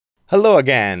Hello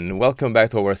again! Welcome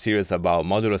back to our series about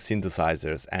modular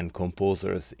synthesizers and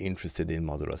composers interested in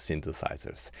modular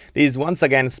synthesizers. This is once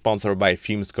again sponsored by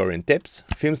Film Scoring Tips.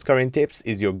 Film Scoring Tips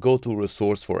is your go-to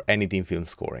resource for anything film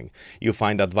scoring. You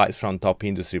find advice from top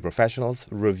industry professionals,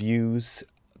 reviews,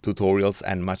 tutorials,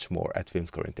 and much more at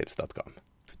filmscoringtips.com.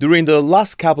 During the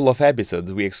last couple of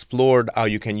episodes, we explored how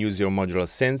you can use your modular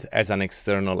synth as an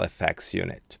external effects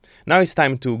unit. Now it's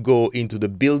time to go into the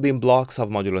building blocks of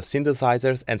modular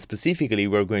synthesizers, and specifically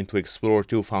we're going to explore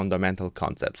two fundamental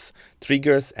concepts,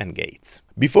 triggers and gates.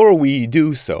 Before we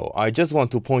do so, I just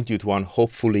want to point you to one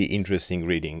hopefully interesting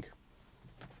reading.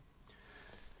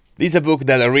 This is a book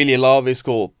that I really love. It's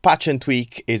called Patch and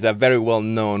Tweak. It's a very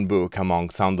well-known book among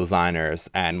sound designers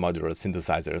and modular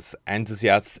synthesizers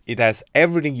enthusiasts. It has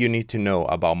everything you need to know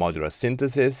about modular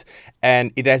synthesis,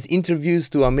 and it has interviews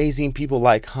to amazing people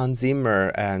like Hans Zimmer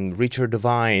and Richard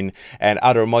Devine and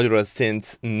other modular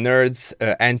synths nerds,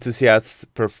 enthusiasts,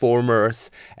 performers,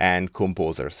 and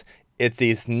composers. It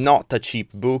is not a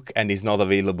cheap book and is not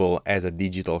available as a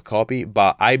digital copy,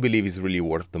 but I believe it's really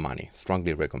worth the money.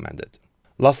 Strongly recommended.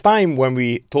 Last time when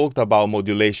we talked about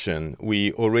modulation,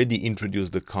 we already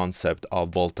introduced the concept of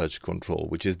voltage control,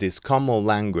 which is this common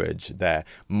language that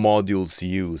modules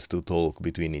use to talk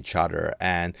between each other,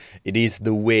 and it is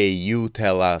the way you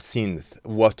tell a synth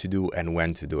what to do and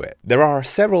when to do it. There are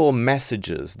several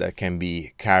messages that can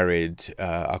be carried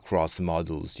across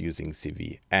modules using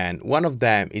CV, and one of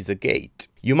them is a gate.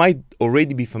 You might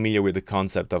already be familiar with the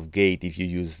concept of gate if you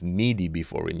used MIDI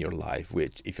before in your life,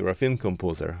 which, if you're a film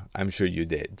composer, I'm sure you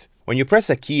did. When you press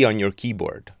a key on your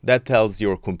keyboard, that tells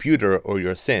your computer or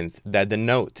your synth that the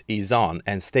note is on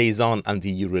and stays on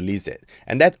until you release it.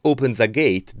 And that opens a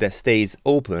gate that stays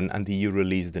open until you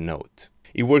release the note.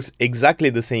 It works exactly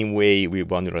the same way with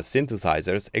modular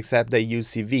synthesizers, except they use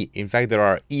CV. In fact, there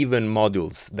are even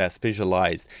modules that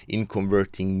specialize in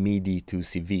converting MIDI to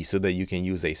CV so that you can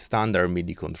use a standard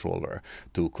MIDI controller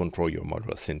to control your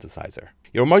modular synthesizer.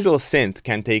 Your modular synth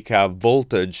can take a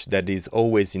voltage that is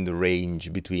always in the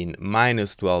range between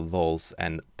minus 12 volts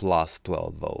and plus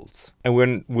 12 volts. And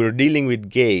when we're dealing with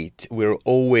gate, we're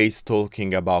always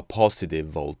talking about positive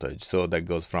voltage, so that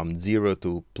goes from 0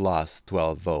 to plus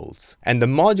 12 volts. And the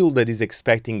module that is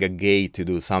expecting a gate to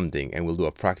do something, and we'll do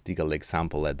a practical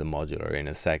example at the modular in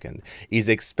a second, is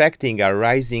expecting a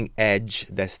rising edge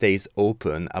that stays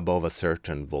open above a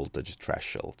certain voltage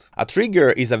threshold. A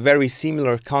trigger is a very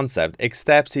similar concept, except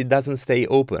it doesn't stay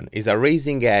open. It's a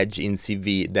raising edge in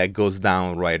CV that goes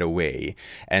down right away,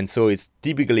 and so it's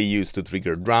typically used to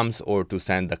trigger drums or to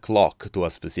send a clock to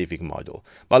a specific module.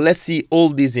 But let's see all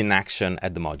this in action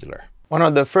at the modular. One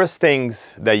of the first things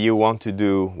that you want to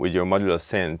do with your modular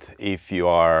synth, if you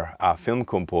are a film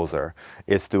composer,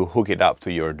 is to hook it up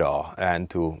to your DAW and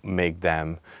to make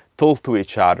them talk to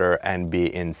each other and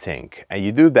be in sync. And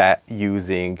you do that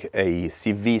using a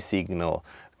CV signal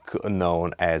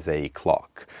known as a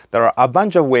clock. There are a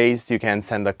bunch of ways you can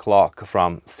send a clock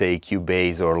from, say,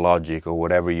 Cubase or Logic or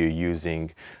whatever you're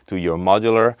using to your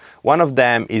modular. One of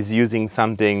them is using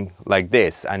something like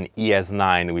this, an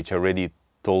ES9, which I already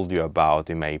told you about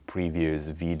in my previous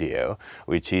video,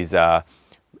 which is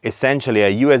essentially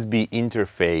a USB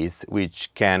interface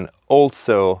which can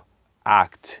also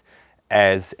act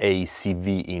as a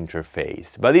CV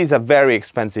interface. But this is a very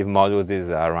expensive module. This is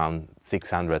around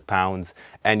 £600,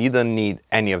 and you don't need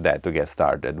any of that to get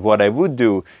started. What I would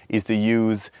do is to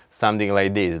use something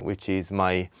like this, which is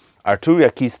my Arturia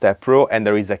Keystep Pro, and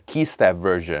there is a Keystep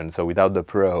version, so without the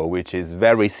Pro, which is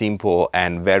very simple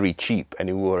and very cheap, and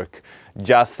it works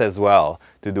just as well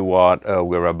to do what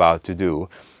we're about to do,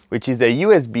 which is a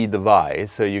USB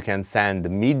device, so you can send the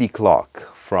MIDI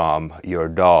clock from your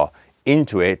DAW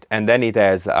into it, and then it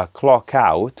has a clock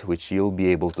out which you'll be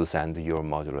able to send to your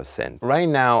modular synth. Right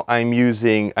now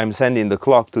I'm sending the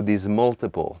clock to this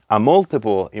multiple. A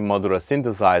multiple in modular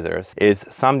synthesizers is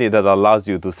something that allows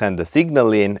you to send the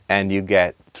signal in and you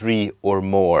get 3 or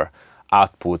more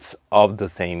outputs of the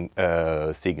same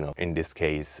signal, in this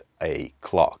case a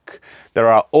clock. There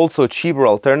are also cheaper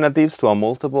alternatives to a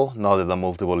multiple, not that a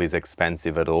multiple is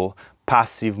expensive at all.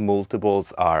 Passive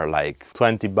multiples are like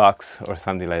 20 bucks or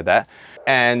something like that.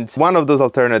 And one of those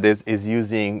alternatives is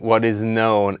using what is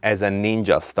known as a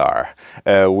Ninja Star,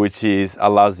 which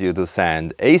allows you to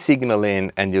send a signal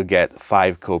in and you'll get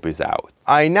 5 copies out.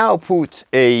 I now put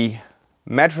a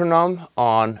metronome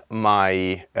on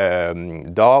my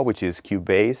DAW, which is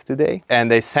Cubase today,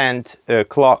 and I sent a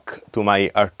clock to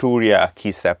my Arturia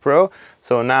Keystep Pro.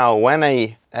 So now when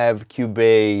I have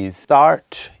Cubase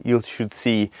start, you should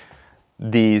see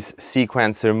this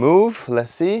sequencer move.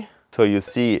 Let's see. So you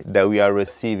see that we are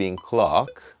receiving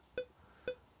clock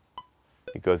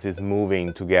because it's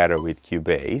moving together with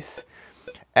Cubase.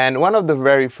 And one of the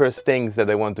very first things that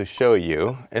I want to show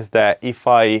you is that if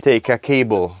I take a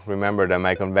cable, remember that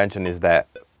my convention is that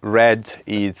red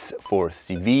is for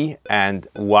CV and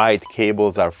white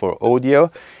cables are for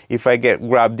audio. If I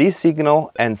grab this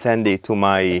signal and send it to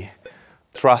my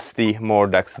trusty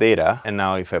Mordax data, and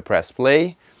now if I press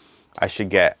play, I should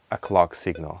get a clock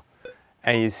signal.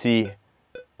 And you see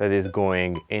that is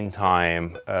going in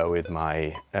time with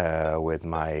my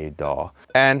DAW.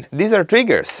 And these are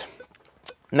triggers.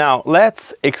 Now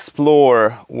let's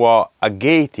explore what a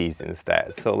gate is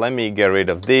instead. So let me get rid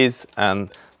of this and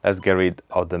let's get rid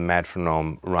of the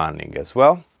metronome running as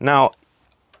well. Now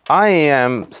I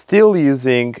am still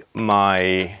using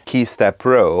my Keystep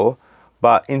Pro,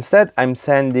 but instead I'm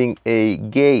sending a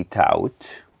gate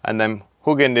out and I'm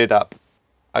hooking it up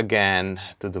again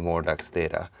to the Mordax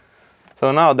data.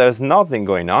 So now there's nothing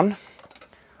going on,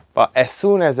 but as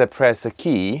soon as I press a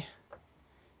key,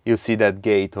 you see that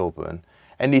gate open.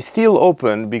 And it's still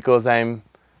open because I'm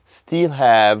still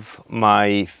have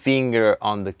my finger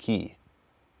on the key.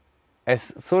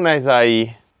 As soon as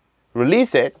I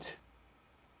release it,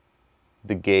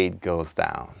 the gate goes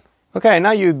down. Okay,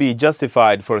 now you'd be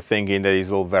justified for thinking that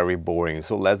it's all very boring,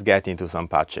 so let's get into some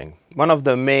patching. One of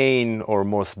the main or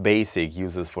most basic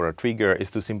uses for a trigger is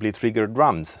to simply trigger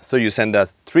drums. So you send a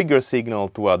trigger signal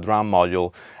to a drum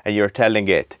module and you're telling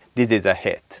it, this is a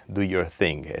hit, do your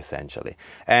thing, essentially.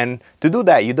 And to do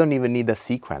that, you don't even need a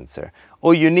sequencer.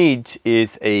 All you need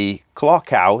is a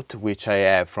clock out, which I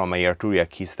have from my Arturia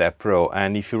Keystep Pro.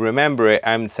 And if you remember it,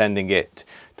 I'm sending it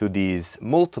to these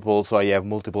multiples, so I have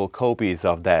multiple copies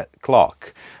of that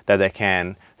clock that I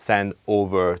can send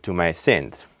over to my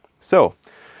synth. So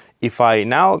if I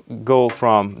now go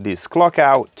from this clock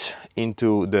out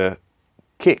into the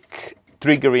kick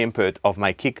trigger input of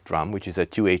my kick drum, which is a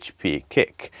 2 HP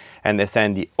kick, and I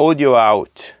send the audio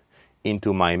out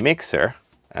into my mixer,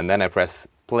 and then I press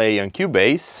play on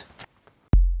Cubase,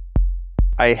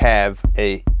 I have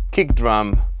a kick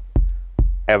drum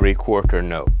every quarter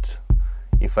note.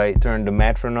 If I turn the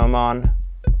metronome on,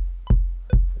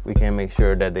 we can make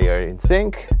sure that they are in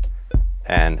sync,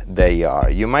 and they are.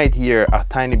 You might hear a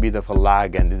tiny bit of a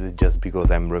lag, and this is just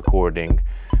because I'm recording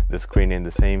the screen in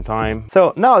the same time.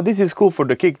 So now this is cool for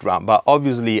the kick drum, but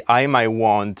obviously I might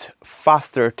want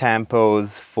faster tempos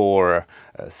for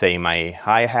say my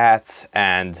hi-hats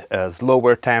and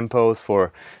slower tempos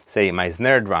for say my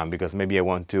snare drum, because maybe I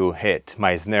want to hit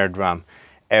my snare drum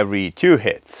every 2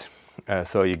 hits.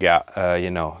 So you got,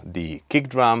 you know, the kick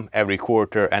drum every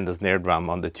quarter and the snare drum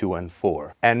on the 2 and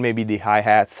 4. And maybe the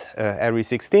hi-hats every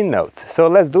 16 notes. So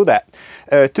let's do that.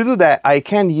 To do that, I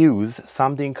can use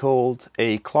something called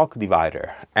a clock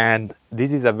divider. And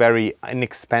this is a very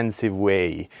inexpensive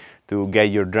way to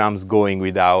get your drums going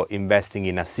without investing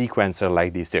in a sequencer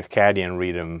like the circadian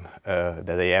rhythm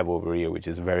that I have over here, which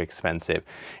is very expensive.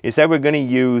 Instead, we're going to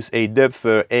use a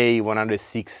Doepfer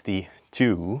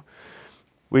A162,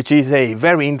 which is a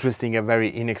very interesting and very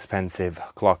inexpensive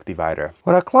clock divider.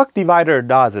 What a clock divider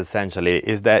does essentially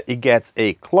is that it gets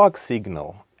a clock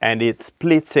signal and it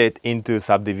splits it into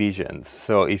subdivisions.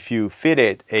 So if you fit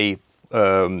it a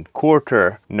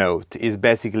quarter note, it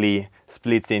basically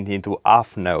splits it into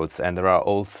half notes, and there are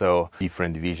also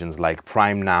different divisions like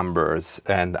prime numbers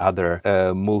and other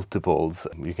multiples.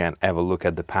 You can have a look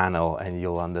at the panel and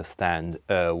you'll understand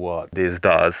what this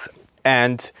does.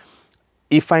 And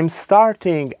if I'm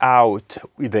starting out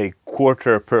with a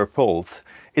quarter per pulse,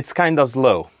 it's kind of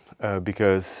slow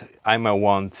because I might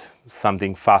want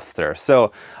something faster.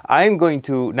 So I'm going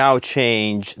to now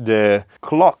change the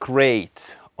clock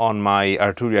rate on my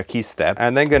Arturia Keystep,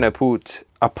 and I'm going to put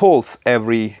a pulse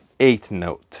every 8th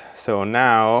note. So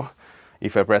now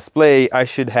if I press play, I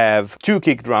should have 2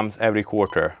 kick drums every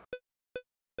quarter.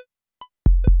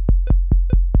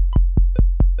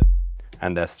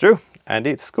 And that's true. And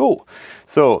it's cool.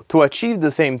 So to achieve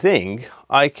the same thing,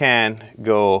 I can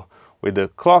go with the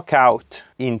clock out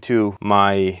into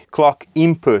my clock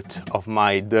input of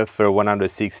my Doepfer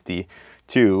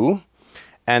 162,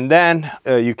 and then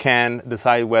you can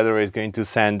decide whether it's going to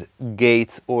send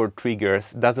gates or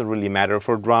triggers. Doesn't really matter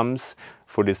for drums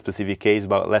for this specific case,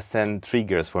 but let's send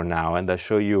triggers for now, and I'll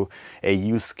show you a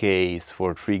use case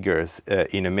for triggers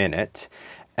in a minute.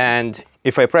 And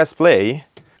if I press play,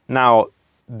 now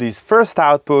this first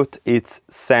output, it's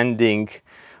sending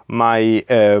my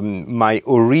my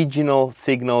original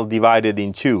signal divided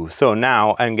in 2. So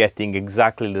now I'm getting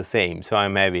exactly the same. So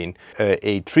I'm having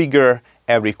a trigger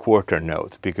every quarter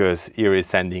note, because here is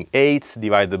sending 8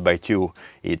 divided by 2,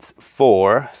 it's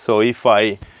 4. So if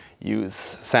I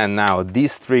send now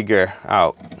this trigger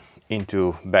out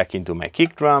back into my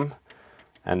kick drum,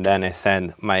 and then I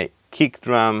send my kick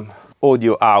drum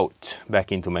audio out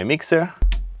back into my mixer.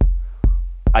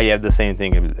 I have the same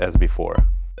thing as before.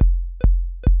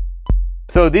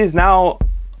 So this is now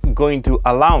going to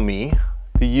allow me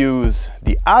to use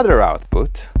the other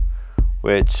output,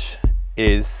 which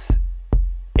is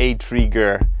a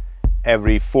trigger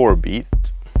every 4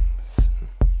 beats,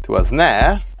 to a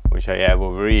snare, which I have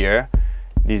over here.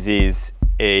 This is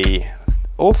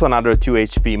also another 2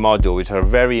 HP module, which are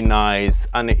very nice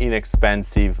and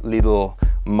inexpensive little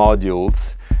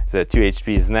modules. It's a 2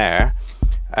 HP snare.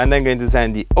 And I'm going to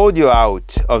send the audio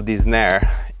out of this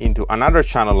snare into another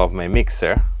channel of my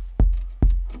mixer.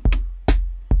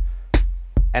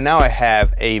 And now I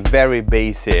have a very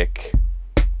basic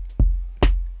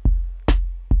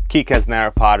kick and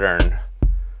snare pattern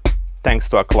thanks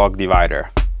to a clock divider.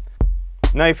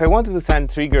 Now if I wanted to send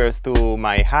triggers to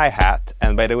my hi-hat,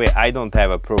 and by the way I don't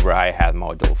have a proper hi-hat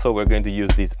module, so we're going to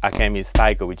use this Alchemist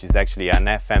Tycho, which is actually an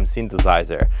FM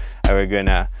synthesizer, and we're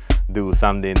gonna do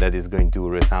something that is going to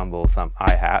resemble some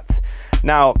hi-hats.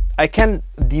 Now I can't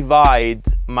divide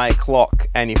my clock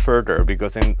any further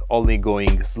because I'm only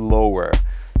going slower.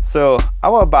 So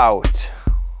how about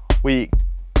we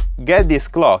get this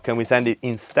clock and we send it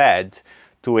instead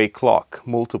to a clock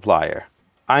multiplier.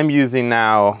 I'm using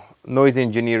now Noise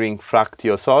Engineering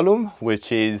Fractio Solum,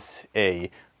 which is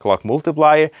a clock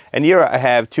multiplier, and here I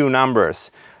have two numbers.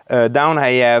 Down I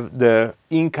have the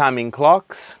incoming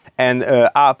clocks, and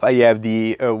up I have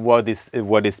the what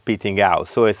is spitting out.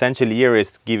 So essentially here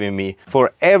it's giving me,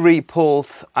 for every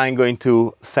pulse I'm going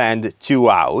to send 2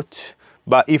 out,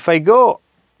 but if I go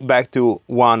back to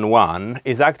 1-1,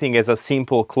 is acting as a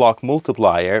simple clock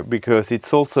multiplier because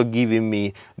it's also giving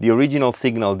me the original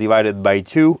signal divided by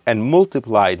 2 and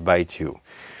multiplied by 2.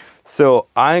 So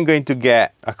I'm going to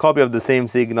get a copy of the same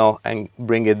signal and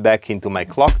bring it back into my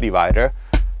clock divider.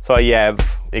 So I have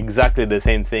exactly the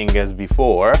same thing as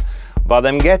before, but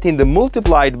I'm getting the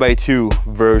multiplied by 2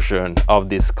 version of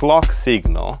this clock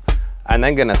signal, and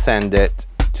I'm gonna send it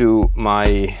to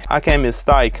my Alchemist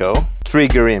Tycho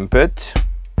trigger input.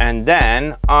 And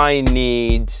then I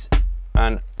need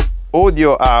an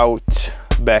audio out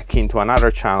back into another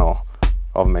channel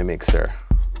of my mixer.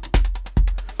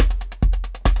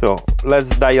 So let's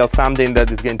dial something that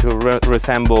is going to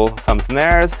resemble some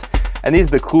snares. And this is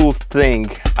the coolest thing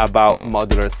about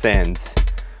modular synths.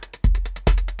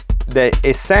 They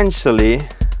essentially,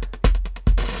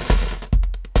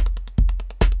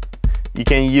 you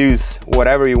can use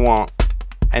whatever you want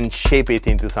and shape it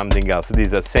into something else. This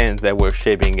is a synth that we're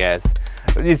shaping as,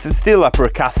 it's still a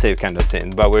percussive kind of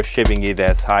synth, but we're shaping it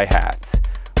as hi-hats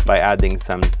by adding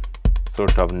some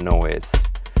sort of noise.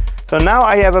 So now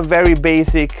I have a very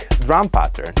basic drum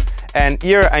pattern, and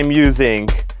here I'm using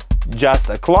just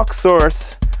a clock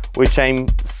source, which I'm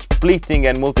splitting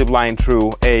and multiplying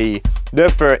through a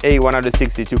Duffer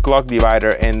A162 clock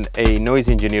divider and a Noise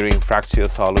Engineering Fractio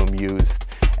Solum used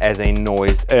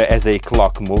as a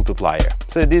clock multiplier.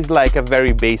 So this is like a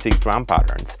very basic drum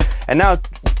patterns. And now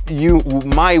you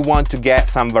might want to get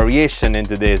some variation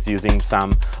into this using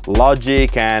some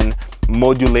logic and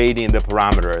modulating the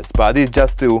parameters, but it's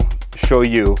just to show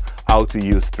you how to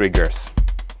use triggers.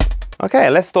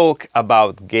 Okay, let's talk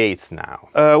about gates now.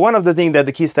 One of the things that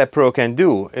the Keystep Pro can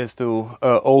do is to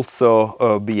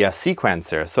also be a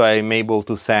sequencer. So I'm able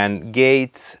to send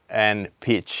gate and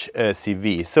pitch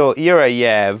CV. So here I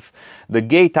have the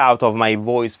gate out of my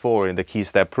voice 4 in the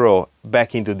Keystep Pro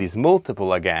back into this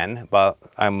multiple again, but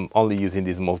I'm only using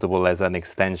this multiple as an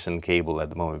extension cable at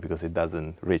the moment because it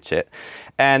doesn't reach it.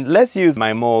 And let's use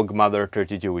my Moog Mother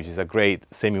 32, which is a great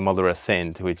semi-modular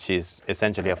synth, which is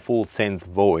essentially a full synth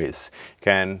voice.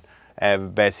 Can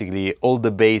have basically all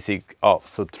the basic of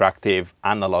subtractive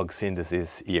analog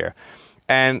synthesis here.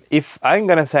 And if I'm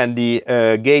gonna send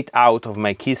the gate out of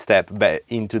my Keystep back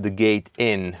into the gate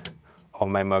in of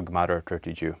my Moog Mother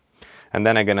 32, and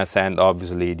then I'm gonna send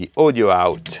obviously the audio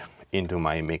out into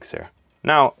my mixer.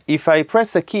 Now if I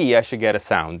press a key I should get a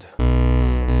sound,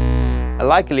 and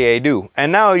likely I do.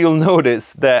 And now you'll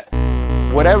notice that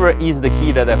whatever is the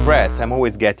key that I press, I'm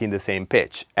always getting the same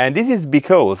pitch. And this is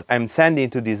because I'm sending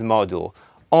to this module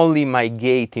only my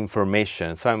gate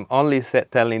information. So I'm only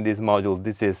telling this module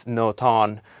this is note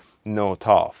on, note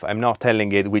off. I'm not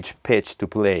telling it which pitch to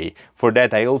play. For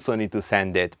that I also need to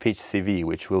send it pitch CV,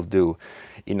 which we'll do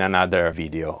in another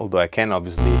video. Although I can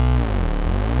obviously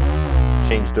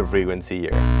change the frequency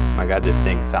here. My God, this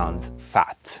thing sounds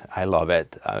fat. I love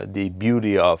it. The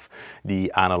beauty of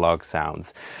the analog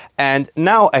sounds. And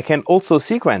now I can also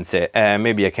sequence it.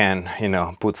 Maybe I can,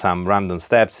 put some random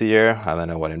steps here. I don't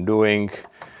know what I'm doing.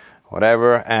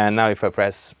 whatever. And now if I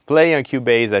press play on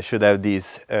Cubase, I should have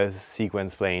this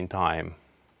sequence playing time.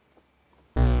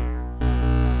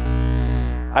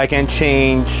 I can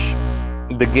change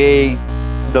the gate,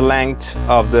 the length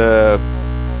of the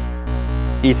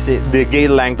gate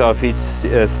length of each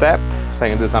step. So I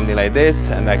can do something like this,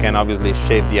 and I can obviously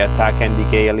shape the attack and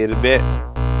decay a little bit.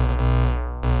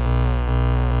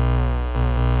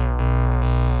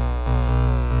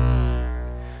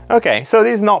 Okay, so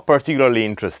this is not particularly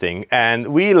interesting, and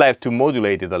we'll have to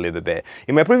modulate it a little bit.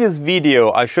 In my previous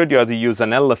video, I showed you how to use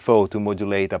an LFO to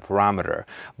modulate a parameter,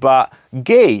 but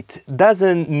gate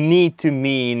doesn't need to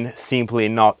mean simply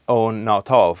not on,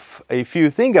 not off. If you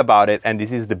think about it, and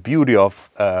this is the beauty of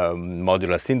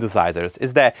modular synthesizers,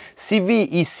 is that CV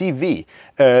is CV.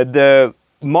 The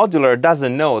Modular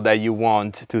doesn't know that you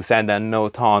want to send a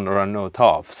note on or a note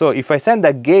off. So if I send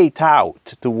a gate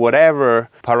out to whatever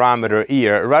parameter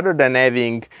here, rather than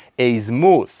having a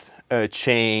smooth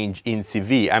change in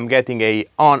CV, I'm getting a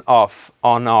on-off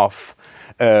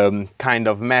kind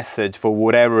of message for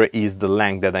whatever is the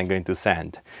length that I'm going to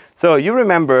send. So you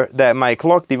remember that my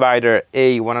clock divider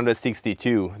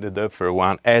A162, the Doepfer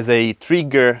one, has a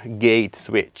trigger gate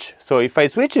switch. So if I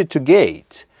switch it to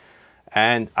gate,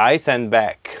 and I send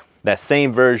back that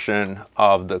same version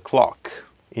of the clock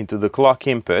into the clock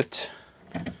input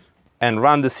and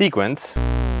run the sequence,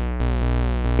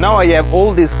 now I have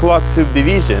all these clock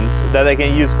subdivisions that I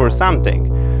can use for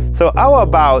something. So how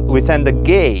about we send a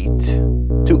gate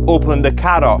to open the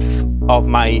cutoff of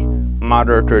my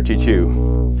Mother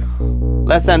 32.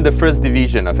 Let's send the first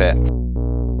division of it.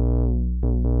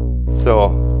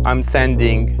 So I'm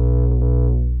sending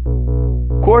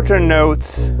quarter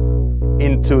notes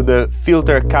into the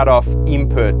filter cutoff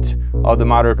input of the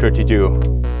Mother 32.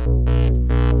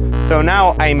 So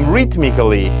now I'm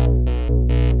rhythmically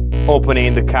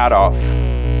opening the cutoff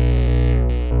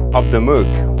of the Moog,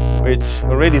 which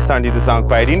already started to sound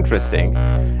quite interesting.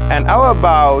 And how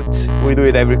about we do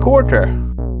it every quarter?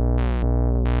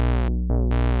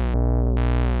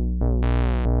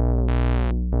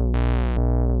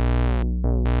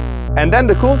 And then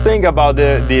the cool thing about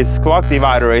this clock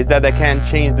divider is that I can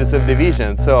change the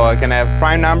subdivision. So I can have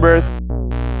prime numbers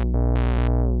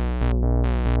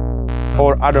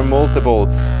or other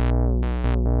multiples.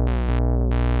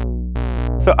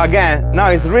 So again, now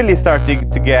it's really starting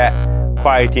to get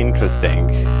quite interesting.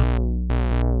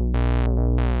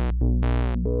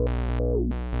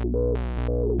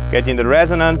 Getting the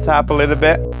resonance up a little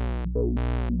bit.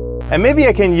 And maybe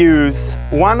I can use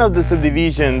one of the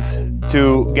subdivisions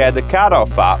to get the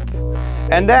cutoff up.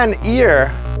 And then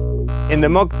here in the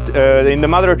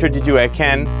Mother 32 I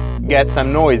can get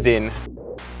some noise in.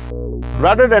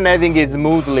 Rather than having it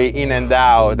smoothly in and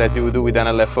out as you would do with an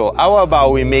LFO, how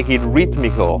about we make it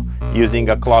rhythmical using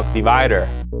a clock divider?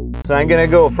 So I'm gonna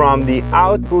go from the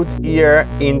output here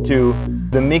into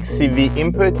the mix CV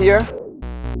input here.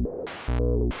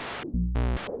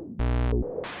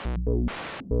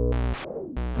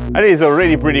 And it is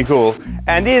already pretty cool.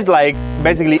 And this is like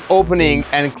basically opening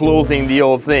and closing the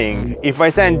whole thing. If I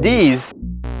send these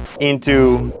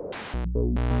into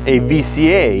a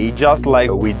VCA, just like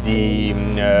with the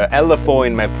LFO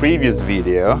in my previous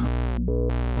video,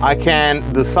 I can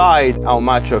decide how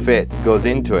much of it goes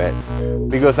into it,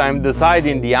 because I'm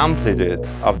deciding the amplitude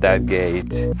of that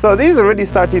gate. So these already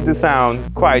started to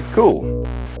sound quite cool.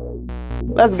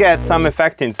 Let's get some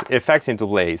effects into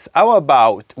place. How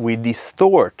about we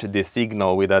distort the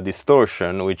signal with a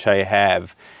distortion, which I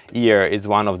have here is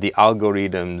one of the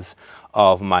algorithms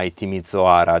of my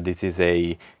Timisoara. This is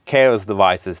a Chaos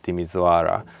Devices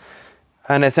Timisoara.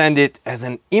 And I send it as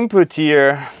an input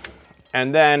here,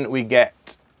 and then we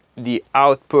get the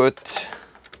output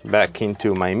back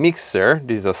into my mixer.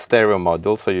 This is a stereo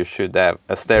module, so you should have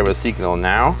a stereo signal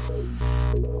now,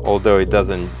 although it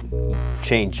doesn't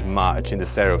change much in the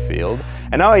stereo field.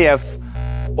 And now I have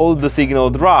all the signal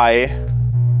dry,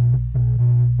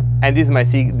 and this is my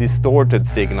distorted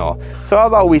signal. So how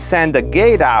about we send a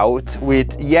gate out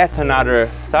with yet another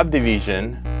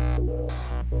subdivision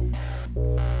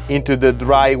into the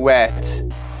dry wet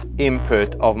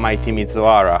input of my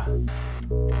Timisoara.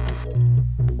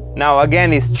 Now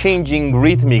again it's changing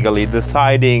rhythmically,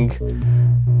 deciding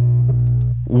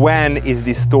when is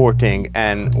distorting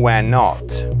and when not.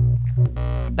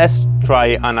 Let's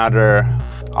try another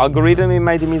algorithm in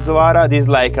my Timisoara. This is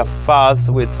like a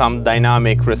fuzz with some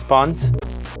dynamic response.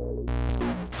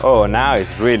 Oh, now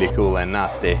it's really cool and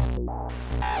nasty.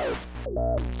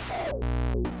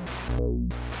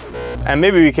 And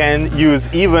maybe we can use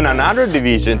even another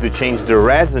division to change the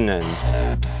resonance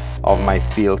of my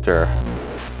filter.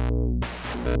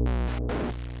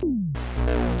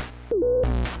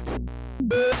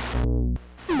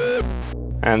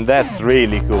 And that's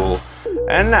really cool.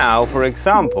 And now, for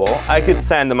example, I could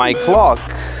send my clock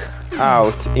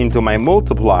out into my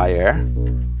multiplier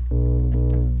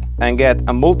and get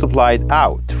a multiplied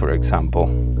out, for example.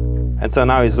 And so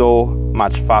now it's all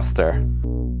much faster.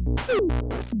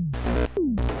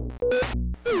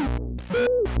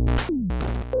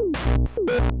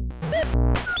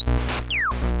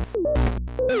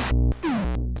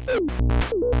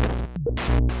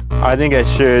 I think I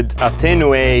should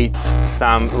attenuate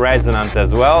some resonance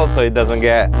as well, so it doesn't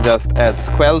get just as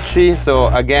squelchy. So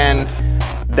again,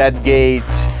 that gate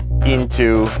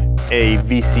into a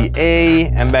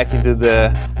VCA and back into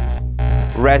the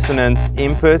resonance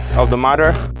input of the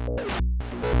motor.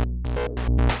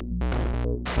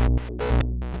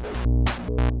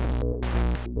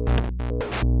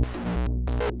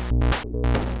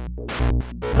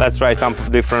 Let's try some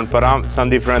different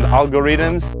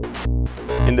algorithms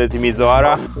in the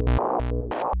Timisoara.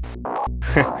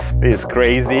 This is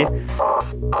crazy.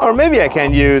 Or maybe I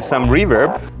can use some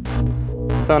reverb.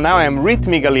 So now I'm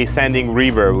rhythmically sending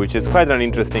reverb, which is quite an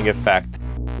interesting effect.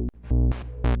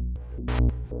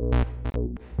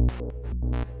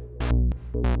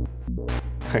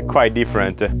 Quite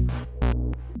different.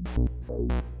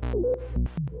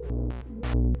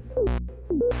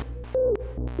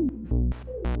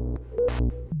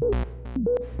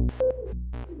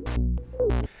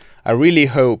 I really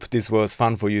hope this was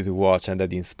fun for you to watch and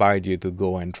that inspired you to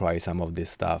go and try some of this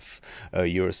stuff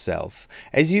yourself.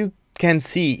 As you can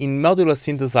see, in modular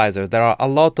synthesizers there are a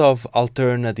lot of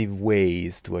alternative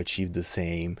ways to achieve the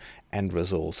same end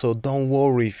result. So don't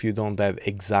worry if you don't have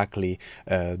exactly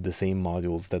the same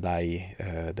modules that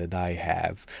I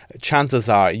have. Chances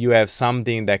are you have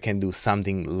something that can do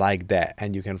something like that,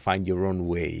 and you can find your own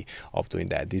way of doing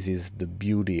that. This is the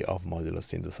beauty of modular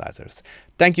synthesizers.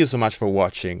 Thank you so much for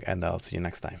watching, and I'll see you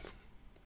next time.